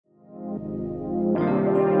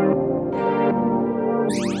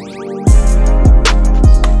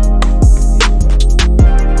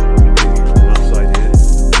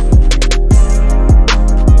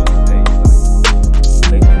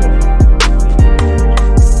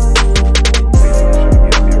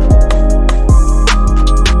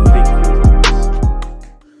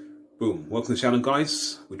Welcome to the channel,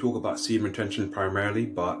 guys. We talk about semen retention primarily,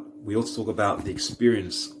 but we also talk about the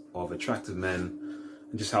experience of attractive men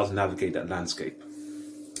and just how to navigate that landscape.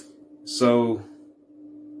 So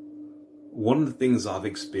one of the things I've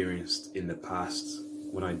experienced in the past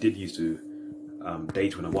when I did used to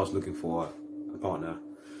date, when I was looking for a partner,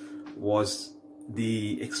 was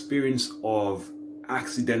the experience of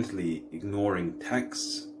accidentally ignoring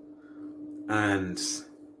texts, and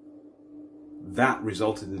that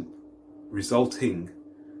resulting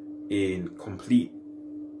in complete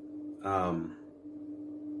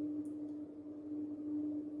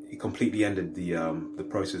it completely ended the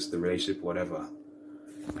process, the relationship, whatever,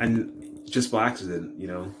 and just by accident, you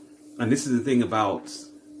know. And this is the thing about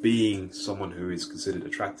being someone who is considered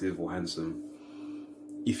attractive or handsome.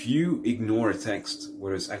 If you ignore a text,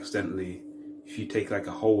 whereas accidentally, if you take like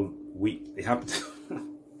a whole week, it happened.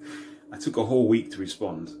 I took a whole week to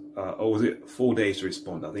respond, or was it 4 days to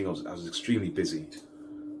respond? I think I was extremely busy.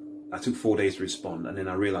 I took 4 days to respond, and then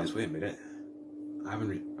I realized, wait a minute, I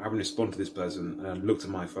haven't responded to this person. And I looked at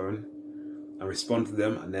my phone, I responded to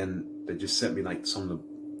them, and then they just sent me like some of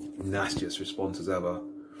the nastiest responses ever.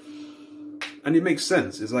 And it makes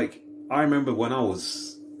sense. It's like, I remember when I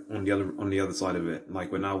was on the other side of it,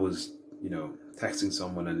 like when I was, you know, texting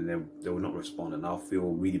someone and they would not respond, and I'll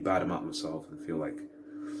feel really bad about myself and feel like,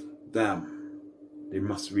 damn, they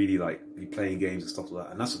must really like be playing games and stuff like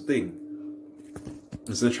that. And that's the thing.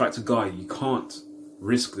 As an attractive guy, you can't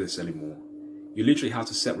risk this anymore. You literally have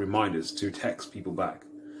to set reminders to text people back,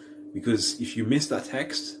 because if you miss that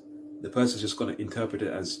text, the person's just going to interpret it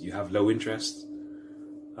as you have low interest.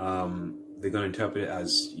 They're going to interpret it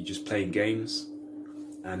as you just playing games,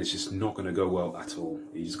 and it's just not going to go well at all.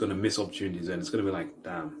 You're just going to miss opportunities, and it's going to be like,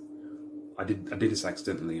 damn, I did this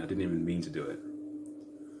accidentally. I didn't even mean to do it.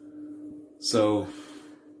 So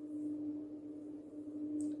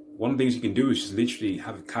one of the things you can do is just literally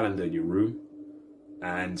have a calendar in your room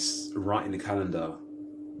and write in the calendar,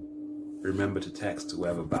 remember to text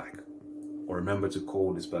whoever back, or remember to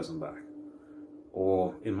call this person back.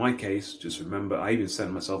 Or in my case, just remember, I even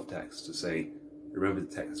send myself text to say, remember to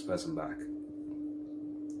text this person back.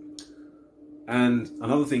 And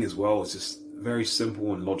another thing as well is just very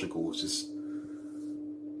simple and logical. It's just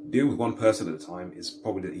dealing with one person at a time is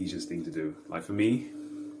probably the easiest thing to do. Like for me,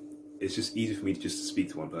 it's just easy for me to just speak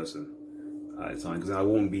to one person at a time, because I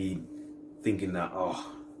won't be thinking that,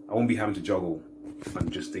 oh, I won't be having to juggle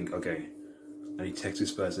and just think, okay, I need to text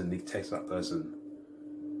this person, I need to text that person.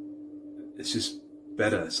 It's just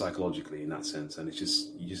better psychologically in that sense, and it's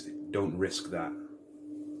just, you just don't risk that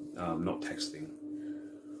not texting.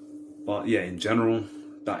 But yeah, in general,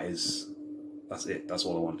 that's it. That's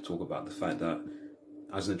all I want to talk about. The fact that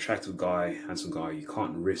as an attractive guy, handsome guy, you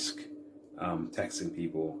can't risk texting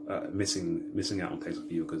people, missing out on texting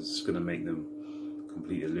people, because it's going to make them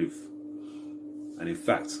completely aloof. And in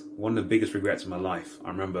fact, one of the biggest regrets in my life, I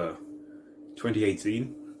remember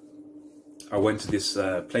 2018, I went to this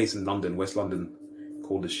place in London, West London,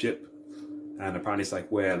 called The Ship. And apparently it's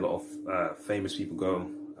like where a lot of famous people go,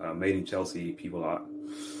 Made in Chelsea people are.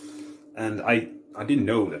 And I didn't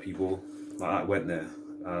know that people like that went there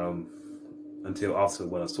until after,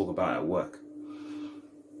 when I was talking about it at work.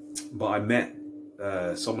 But I met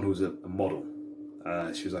someone who was a model.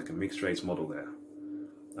 She was like a mixed race model there.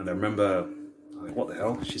 And I remember, like, what the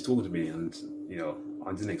hell? She's talking to me, and you know,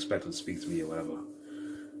 I didn't expect her to speak to me or whatever.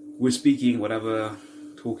 We're speaking, whatever,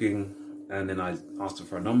 talking, and then I asked her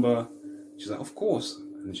for a number. She's like, of course.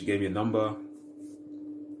 And she gave me a number.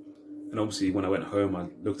 And obviously when I went home, I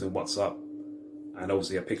looked at WhatsApp, and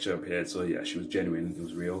obviously a picture appeared. So yeah, she was genuine, it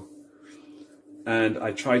was real. And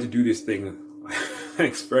I tried to do this thing, I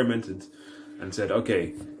experimented and said,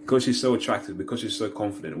 okay, because she's so attractive, because she's so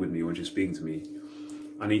confident with me when she's speaking to me,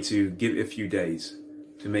 I need to give it a few days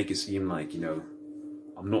to make it seem like, you know,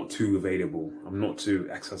 I'm not too available, I'm not too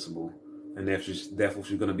accessible, and therefore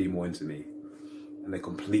she's going to be more into me. And the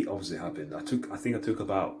complete opposite happened. I think I took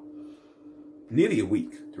about nearly a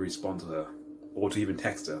week to respond to her, or to even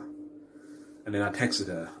text her. And then I texted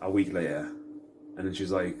her a week later, and then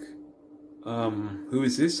she's like, who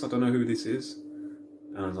is this? I don't know who this is.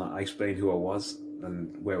 And I was like, I explained who I was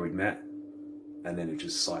and where we'd met, and then it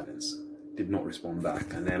just silence. Did not respond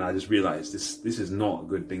back. And then I just realized this is not a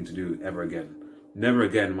good thing to do ever again. Never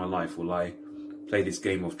again in my life will I play this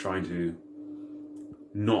game of trying to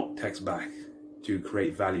not text back to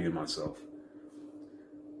create value in myself.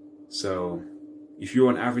 So if you're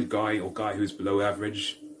an average guy or guy who's below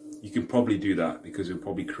average, you can probably do that, because it'll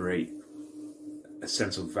probably create a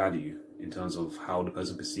sense of value in terms of how the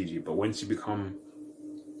person perceives you. But once you become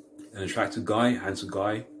an attractive guy, handsome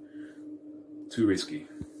guy, too risky.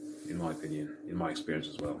 in my opinion, in my experience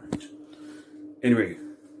as well. Anyway,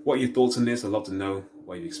 what are your thoughts on this? I'd love to know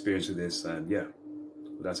what you've experienced with this. And yeah,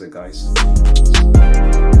 well, that's it, guys.